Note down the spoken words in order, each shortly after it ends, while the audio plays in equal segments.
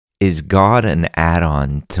Is God an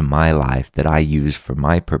add-on to my life that I use for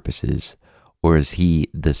my purposes, or is he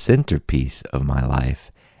the centerpiece of my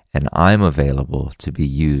life and I'm available to be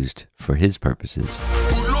used for his purposes?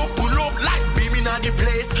 Pull up, like beaming on the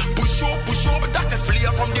place. Push up, darkness flee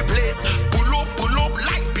from the place. Pull up,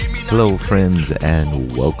 like beaming on Hello, the place. friends,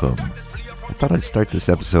 and welcome. I thought I'd start this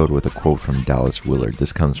episode with a quote from Dallas Willard.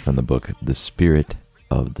 This comes from the book, The Spirit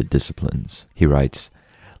of the Disciplines. He writes,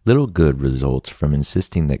 "Little good results from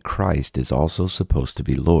insisting that Christ is also supposed to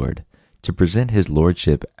be Lord. To present his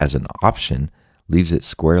lordship as an option leaves it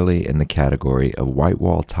squarely in the category of white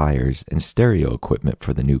wall tires and stereo equipment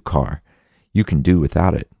for the new car. You can do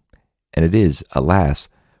without it. And it is, alas,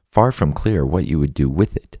 far from clear what you would do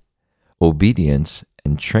with it. Obedience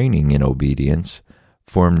and training in obedience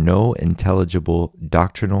form no intelligible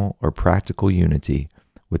doctrinal or practical unity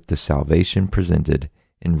with the salvation presented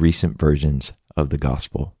in recent versions of the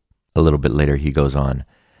gospel." A little bit later he goes on,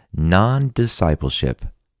 "Nondiscipleship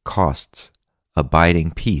costs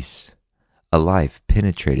abiding peace, a life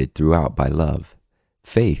penetrated throughout by love,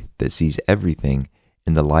 faith that sees everything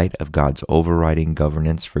in the light of God's overriding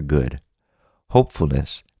governance for good,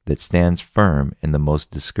 hopefulness that stands firm in the most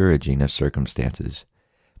discouraging of circumstances,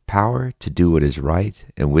 power to do what is right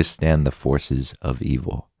and withstand the forces of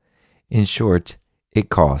evil. In short, it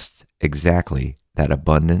costs exactly that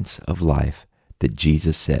abundance of life that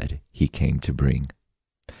Jesus said he came to bring."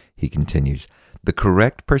 He continues, "The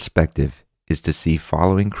correct perspective is to see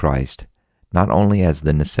following Christ not only as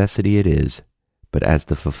the necessity it is, but as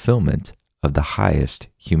the fulfillment of the highest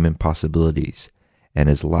human possibilities and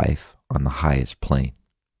as life on the highest plane."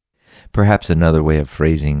 Perhaps another way of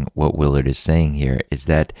phrasing what Willard is saying here is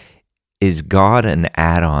that, is God an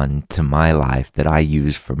add-on to my life that I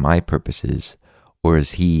use for my purposes, or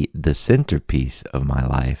is he the centerpiece of my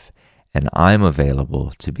life and I'm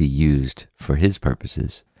available to be used for his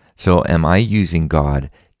purposes? So am I using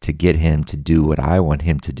God to get him to do what I want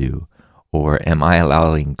him to do, or am I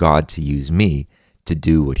allowing God to use me to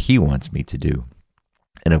do what he wants me to do?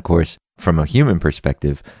 And of course, from a human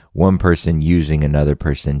perspective, one person using another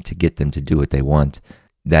person to get them to do what they want,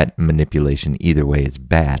 that manipulation either way is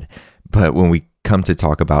bad. But when we come to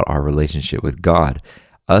talk about our relationship with God,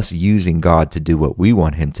 us using God to do what we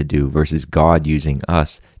want him to do versus God using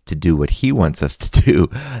us to do what he wants us to do,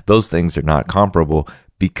 those things are not comparable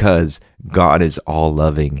because God is all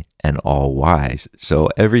loving and all wise. So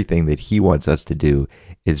everything that he wants us to do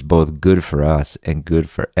is both good for us and good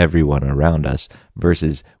for everyone around us,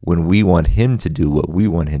 versus when we want him to do what we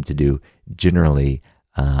want him to do, generally,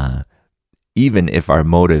 even if our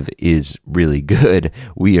motive is really good,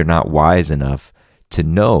 we are not wise enough to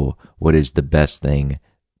know what is the best thing,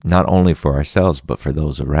 not only for ourselves, but for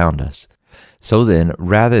those around us. So then,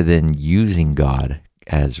 rather than using God,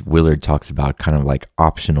 as Willard talks about, kind of like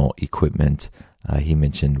optional equipment, he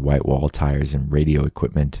mentioned white wall tires and radio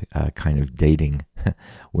equipment, kind of dating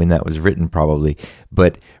when that was written probably.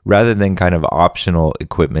 But rather than kind of optional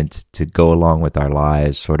equipment to go along with our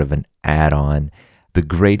lives, sort of an add-on, the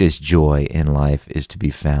greatest joy in life is to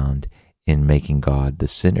be found in making God the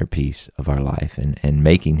centerpiece of our life and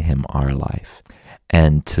making him our life,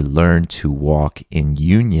 and to learn to walk in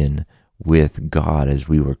union with God as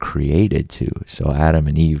we were created to. So Adam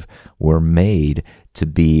and Eve were made to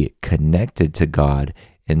be connected to God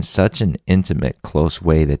in such an intimate, close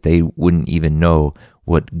way that they wouldn't even know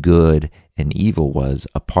what good and evil was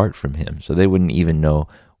apart from him. So they wouldn't even know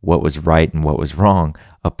what was right and what was wrong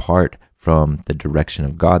apart from the direction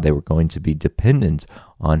of God. They were going to be dependent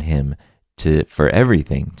on him for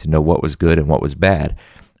everything, to know what was good and what was bad.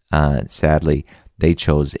 Sadly, they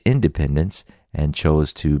chose independence and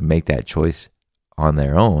chose to make that choice on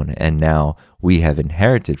their own. And now we have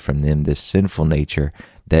inherited from them this sinful nature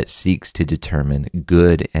that seeks to determine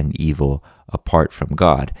good and evil apart from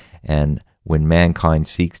God. And when mankind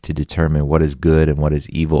seeks to determine what is good and what is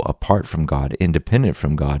evil apart from God, independent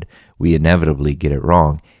from God, we inevitably get it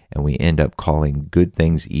wrong, and we end up calling good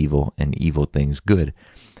things evil and evil things good.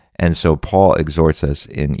 And so Paul exhorts us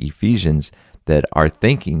in Ephesians that our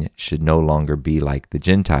thinking should no longer be like the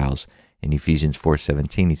Gentiles. In Ephesians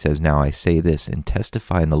 4:17, he says, "Now I say this and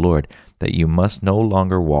testify in the Lord that you must no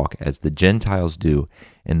longer walk as the Gentiles do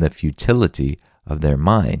in the futility of their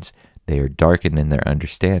minds. They are darkened in their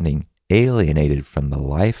understanding, alienated from the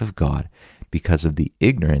life of God because of the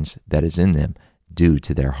ignorance that is in them due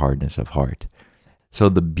to their hardness of heart." So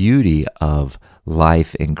the beauty of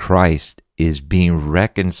life in Christ is being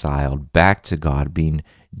reconciled back to God, being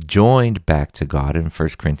joined back to God. In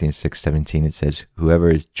 1 Corinthians 6:17, it says, "Whoever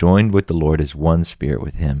is joined with the Lord is one spirit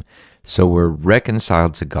with him." So we're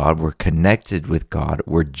reconciled to God, we're connected with God,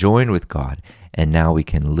 we're joined with God, and now we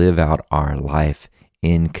can live out our life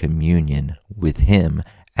in communion with him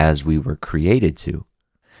as we were created to.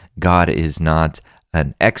 God is not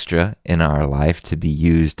an extra in our life to be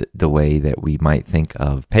used the way that we might think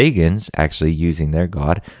of pagans actually using their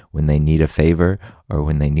God when they need a favor or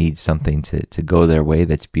when they need something to go their way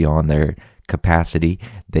that's beyond their capacity.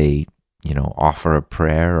 They, offer a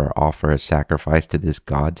prayer or offer a sacrifice to this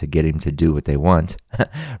God to get him to do what they want.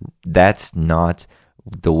 That's not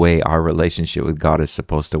the way our relationship with God is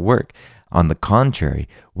supposed to work. On the contrary,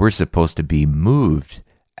 we're supposed to be moved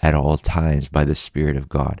at all times by the Spirit of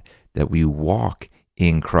God, that we walk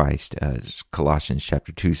in Christ. As Colossians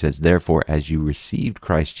chapter 2 says, therefore, as you received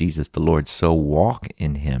Christ Jesus the Lord, so walk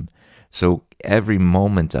in him. So every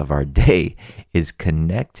moment of our day is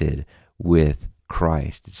connected with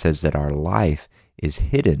Christ. It says that our life is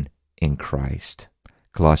hidden in Christ.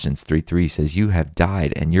 Colossians 3:3 says, you have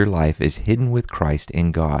died, and your life is hidden with Christ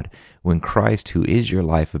in God. When Christ, who is your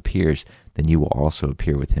life, appears, then you will also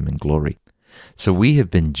appear with him in glory. So we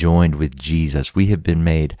have been joined with Jesus. We have been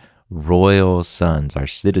made royal sons. Our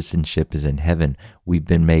citizenship is in heaven. We've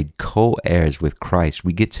been made co-heirs with Christ.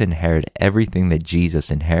 We get to inherit everything that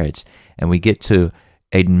Jesus inherits, and we get to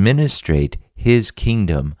administrate his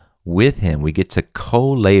kingdom with him. We get to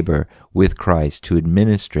co-labor with Christ to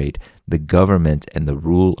administrate the government and the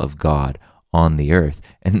rule of God on the earth.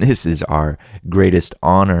 And this is our greatest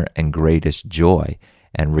honor and greatest joy.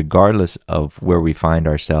 And regardless of where we find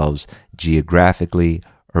ourselves geographically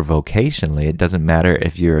or vocationally, it doesn't matter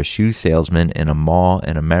if you're a shoe salesman in a mall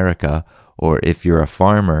in America or if you're a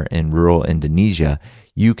farmer in rural Indonesia,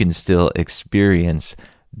 you can still experience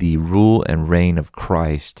the rule and reign of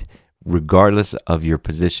Christ regardless of your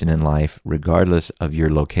position in life, regardless of your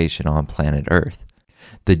location on planet Earth.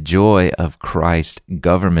 The joy of Christ's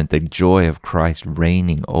government, the joy of Christ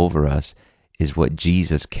reigning over us is what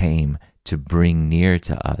Jesus came to bring near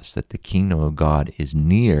to us. That the kingdom of God is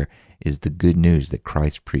near is the good news that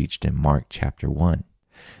Christ preached in Mark chapter 1,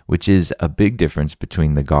 which is a big difference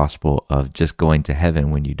between the gospel of just going to heaven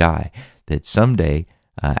when you die. That someday,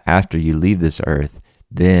 after you leave this earth,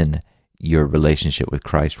 then your relationship with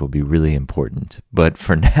Christ will be really important. But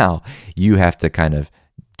for now, you have to kind of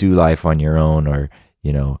do life on your own, or,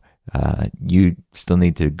 you still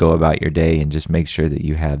need to go about your day and just make sure that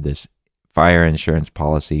you have this fire insurance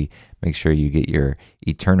policy. Make sure you get your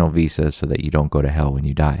eternal visa so that you don't go to hell when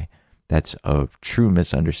you die. That's a true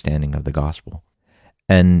misunderstanding of the gospel.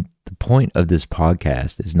 And the point of this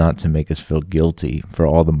podcast is not to make us feel guilty for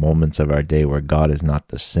all the moments of our day where God is not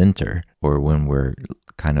the center, or when we're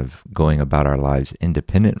kind of going about our lives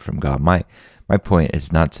independent from God. My point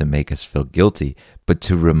is not to make us feel guilty, but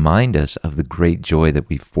to remind us of the great joy that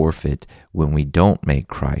we forfeit when we don't make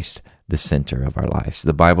Christ the center of our lives.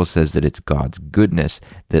 The Bible says that it's God's goodness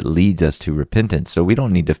that leads us to repentance. So we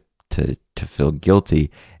don't need to feel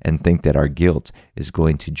guilty and think that our guilt is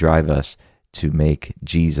going to drive us to make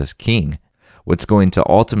Jesus king. What's going to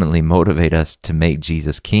ultimately motivate us to make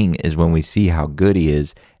Jesus king is when we see how good he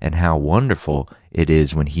is and how wonderful it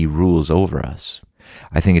is when he rules over us.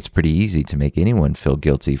 I think it's pretty easy to make anyone feel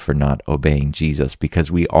guilty for not obeying Jesus,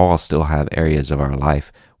 because we all still have areas of our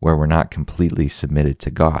life where we're not completely submitted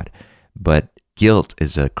to God. But guilt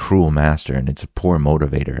is a cruel master, and it's a poor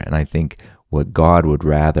motivator. And I think what God would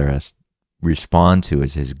rather us respond to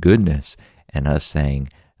is his goodness, and us saying,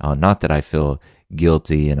 oh, not that I feel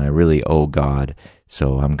guilty and I really owe God,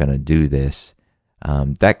 so I'm going to do this.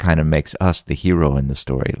 That kind of makes us the hero in the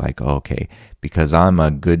story. Like, okay, because I'm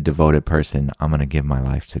a good, devoted person, I'm going to give my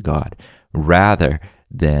life to God. Rather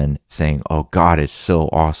than saying, oh, God is so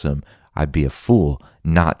awesome, I'd be a fool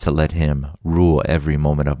not to let him rule every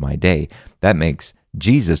moment of my day. That makes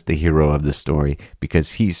Jesus the hero of the story,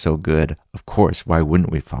 because he's so good. Of course, why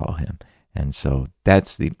wouldn't we follow him? And so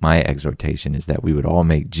that's my exhortation, is that we would all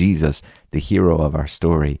make Jesus the hero of our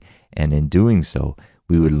story. And in doing so,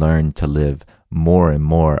 we would learn to live more and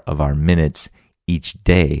more of our minutes each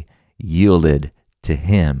day yielded to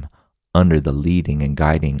him under the leading and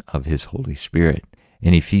guiding of his Holy Spirit.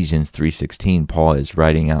 In Ephesians 3:16, Paul is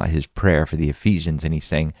writing out his prayer for the Ephesians, and he's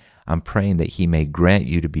saying, I'm praying that he may grant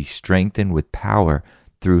you to be strengthened with power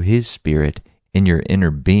through his Spirit in your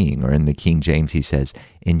inner being, or in the King James, he says,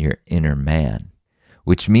 in your inner man,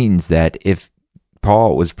 which means that if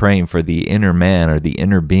Paul was praying for the inner man or the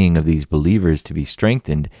inner being of these believers to be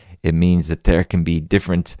strengthened, it means that there can be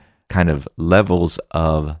different kind of levels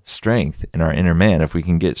of strength in our inner man. If we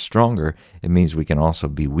can get stronger, it means we can also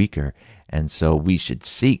be weaker. And so we should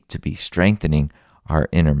seek to be strengthening our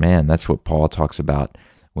inner man. That's what Paul talks about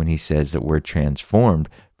when he says that we're transformed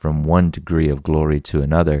from one degree of glory to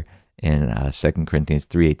another. In 2 Corinthians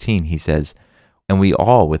 3:18, he says, And we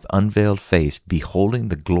all, with unveiled face, beholding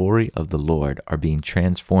the glory of the Lord, are being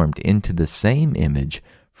transformed into the same image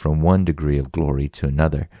from one degree of glory to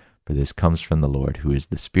another. For this comes from the Lord, who is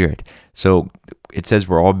the Spirit. So it says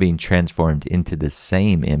we're all being transformed into the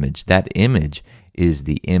same image. That image is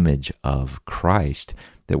the image of Christ,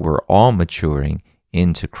 that we're all maturing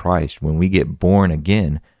into Christ. When we get born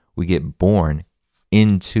again, we get born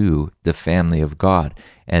into the family of God.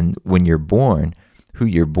 And when you're born, who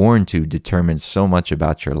you're born to determines so much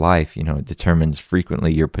about your life. It determines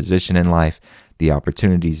frequently your position in life, the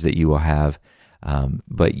opportunities that you will have.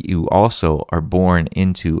 But you also are born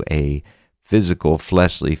into a physical,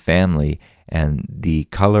 fleshly family, and the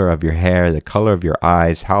color of your hair, the color of your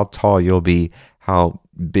eyes, how tall you'll be, how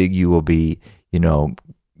big you will be,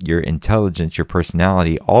 your intelligence, your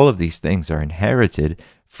personality, all of these things are inherited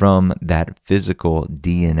from that physical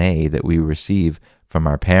DNA that we receive from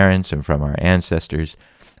our parents and from our ancestors.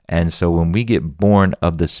 And so when we get born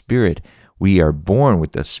of the Spirit, we are born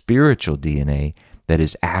with the spiritual DNA that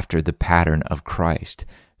is after the pattern of Christ.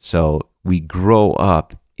 So we grow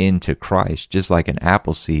up into Christ, just like an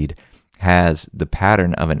apple seed has the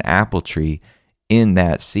pattern of an apple tree in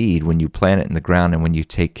that seed. When you plant it in the ground and when you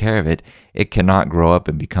take care of it, it cannot grow up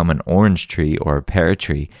and become an orange tree or a pear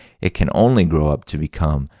tree. It can only grow up to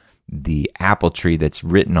become the apple tree that's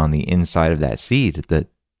written on the inside of that seed,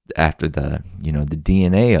 after the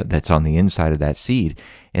DNA that's on the inside of that seed.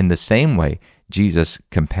 In the same way, Jesus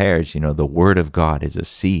compares, the Word of God is a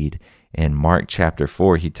seed. In Mark chapter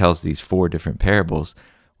 4, he tells these 4 different parables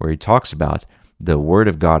where he talks about the Word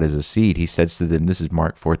of God as a seed. He says to them, this is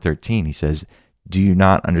Mark 4:13, he says, "Do you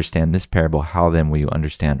not understand this parable? How then will you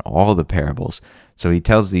understand all the parables?" So he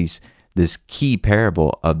tells this key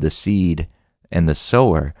parable of the seed and the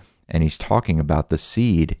sower, and he's talking about the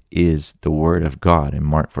seed is the Word of God. In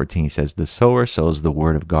Mark 14, he says, "The sower sows the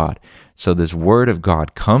Word of God." So this Word of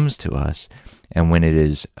God comes to us, and when it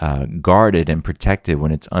is guarded and protected,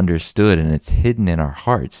 when it's understood and it's hidden in our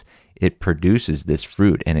hearts, it produces this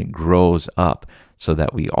fruit and it grows up so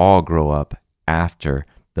that we all grow up after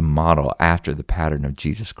the model, after the pattern of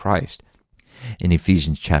Jesus Christ. In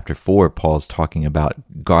Ephesians chapter 4, Paul's talking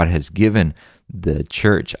about God has given the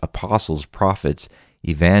church apostles, prophets,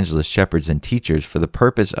 evangelists, shepherds, and teachers for the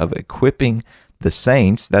purpose of equipping the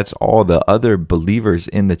saints, that's all the other believers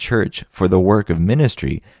in the church, for the work of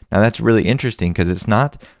ministry. Now that's really interesting because it's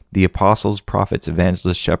not the apostles, prophets,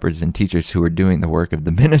 evangelists, shepherds, and teachers who are doing the work of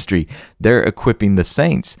the ministry. They're equipping the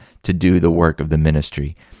saints to do the work of the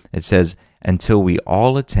ministry. It says, "Until we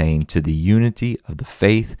all attain to the unity of the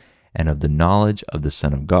faith and of the knowledge of the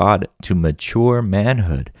Son of God, to mature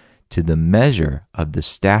manhood, to the measure of the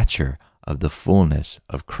stature of the fullness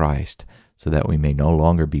of Christ, so that we may no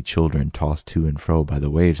longer be children tossed to and fro by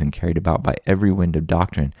the waves and carried about by every wind of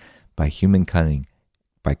doctrine, by human cunning,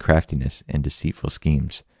 by craftiness and deceitful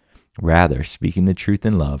schemes. Rather, speaking the truth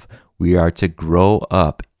in love, we are to grow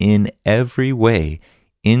up in every way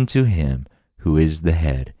into Him who is the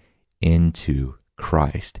head, into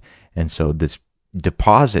Christ." And so this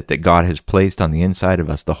deposit that God has placed on the inside of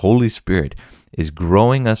us, the Holy Spirit, is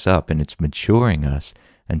growing us up and it's maturing us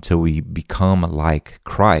until we become like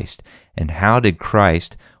Christ. And how did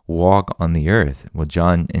Christ walk on the earth? Well,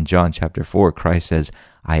 in John chapter 4, Christ says,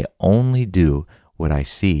 "I only do what I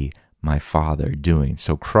see my Father doing."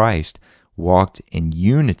 So Christ walked in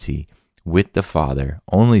unity with the Father,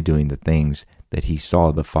 only doing the things that he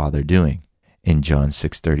saw the Father doing. In John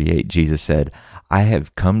 6:38, Jesus said, "I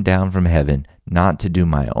have come down from heaven not to do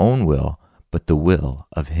my own will, but the will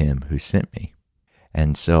of him who sent me."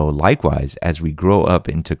 And so likewise, as we grow up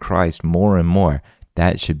into Christ more and more,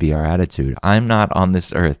 that should be our attitude. I'm not on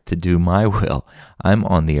this earth to do my will. I'm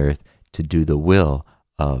on the earth to do the will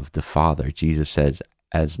of the Father. Jesus says,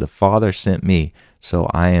 "As the Father sent me, so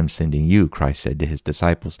I am sending you," Christ said to his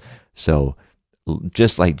disciples. So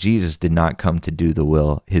just like Jesus did not come to do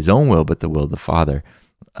his own will, but the will of the Father,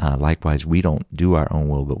 likewise, we don't do our own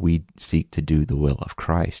will, but we seek to do the will of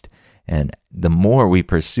Christ. And the more we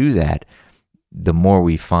pursue that, the more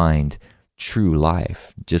we find true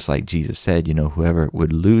life. Just like Jesus said, whoever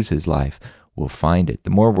would lose his life will find it. The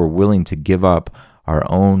more we're willing to give up our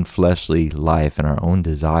own fleshly life and our own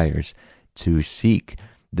desires to seek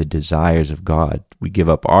the desires of God, we give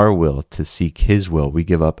up our will to seek his will. We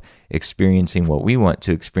give up experiencing what we want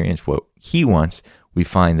to experience what he wants. We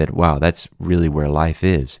find that, wow, that's really where life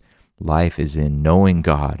is. Life is in knowing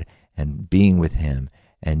God and being with him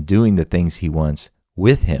and doing the things he wants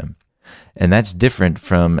with him. And that's different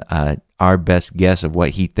from our best guess of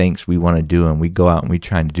what he thinks we want to do, and we go out and we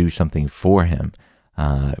try to do something for him.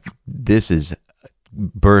 This is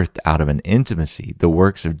birthed out of an intimacy. The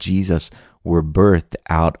works of Jesus were birthed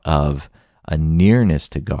out of a nearness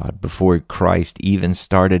to God. Before Christ even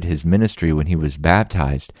started his ministry, when he was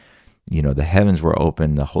baptized, the heavens were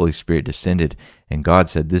open, the Holy Spirit descended, and God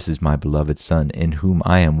said, "This is my beloved Son, in whom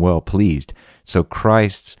I am well pleased." So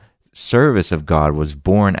Christ's service of God was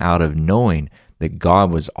born out of knowing that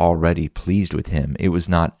God was already pleased with him. It was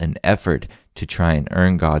not an effort to try and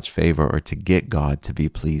earn God's favor or to get God to be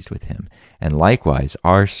pleased with him. And likewise,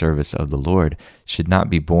 our service of the Lord should not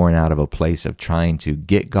be born out of a place of trying to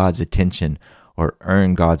get God's attention or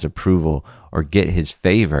earn God's approval or get his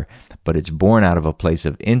favor, but it's born out of a place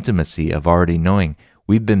of intimacy, of already knowing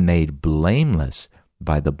we've been made blameless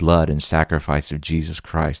by the blood and sacrifice of Jesus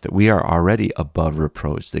Christ, that we are already above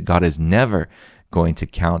reproach, that God is never going to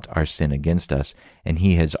count our sin against us, and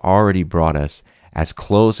he has already brought us as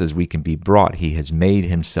close as we can be brought. He has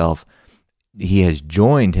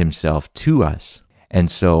joined himself to us.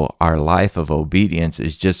 And so our life of obedience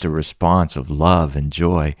is just a response of love and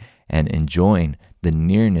joy and enjoying the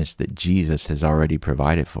nearness that Jesus has already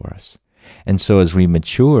provided for us. And so as we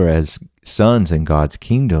mature as sons in God's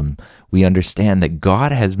kingdom, we understand that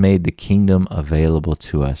God has made the kingdom available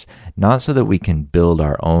to us, not so that we can build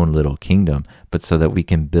our own little kingdom, but so that we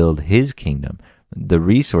can build his kingdom. The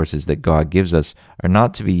resources that God gives us are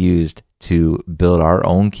not to be used to build our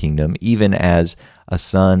own kingdom, even as a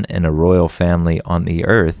son in a royal family on the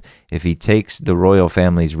earth. If he takes the royal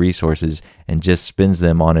family's resources and just spends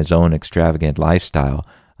them on his own extravagant lifestyle,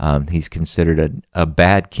 he's considered a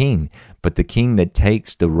bad king. But the king that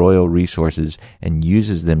takes the royal resources and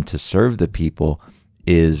uses them to serve the people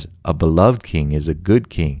is a beloved king, is a good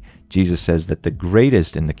king. Jesus says that the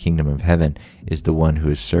greatest in the kingdom of heaven is the one who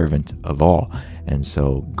is servant of all. And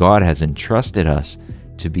so God has entrusted us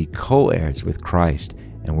to be co-heirs with Christ,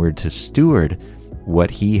 and we're to steward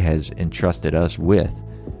what he has entrusted us with,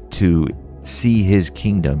 to see his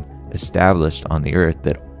kingdom established on the earth,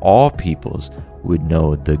 that all peoples would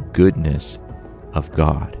know the goodness of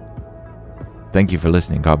God. Thank you for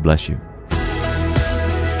listening. God bless you.